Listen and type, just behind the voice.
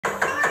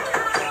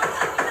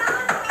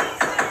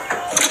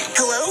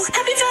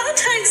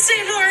Valentine's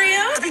Day,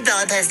 Mario. Happy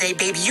Valentine's Day,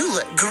 baby. You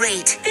look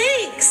great.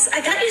 Thanks.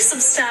 I got you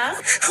some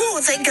stuff. Oh,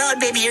 thank God,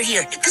 baby, you're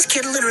here. This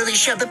kid literally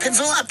shoved a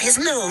pencil up his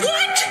nose.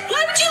 What?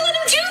 Why would you let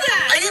him do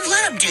that? I didn't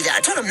let him do that. I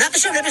told him not to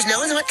shove it up his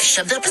nose. I went to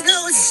shove it up his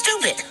nose.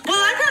 Stupid. Well,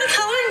 I brought a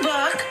coloring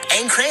book.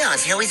 And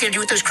crayons. You know what he's gonna do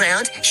with those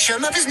crayons?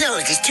 Shove them up his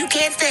nose. These two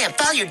can't stand.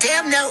 Follow your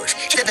damn nose.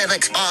 That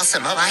looks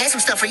awesome. Oh, I have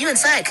some stuff for you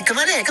inside. Come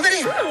on in. Come on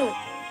in. Ooh.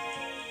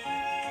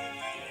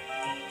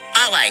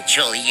 All right,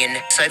 Jolien.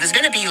 So there's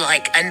going to be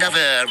like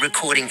another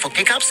recording for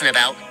pickups in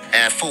about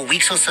 4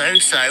 weeks or so.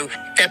 So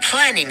they're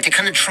planning to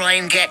kind of try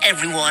and get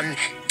everyone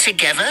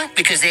together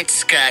because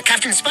it's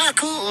Captain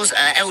Sparkles,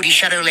 LD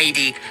Shadow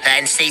Lady,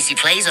 and Stacy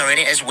Plays are in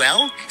it as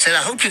well. So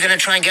I hope you're going to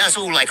try and get us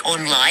all like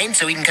online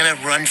so we can kind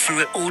of run through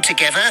it all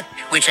together,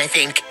 which I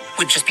think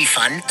would just be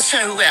fun. So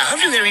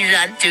hopefully we're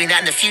going to be doing that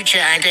in the future.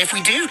 And if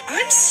we do...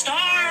 I'm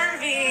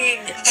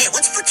starving. Hey,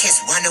 what's for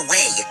kiss run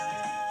away?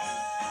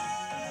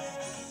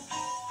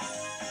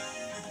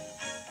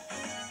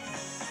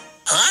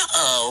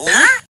 Uh-oh.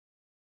 Huh?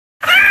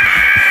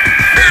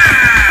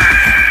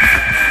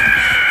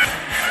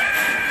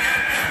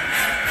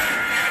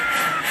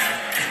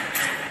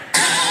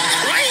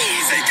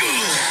 Crazy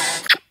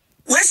good.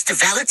 Worst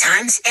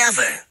Valentine's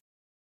ever.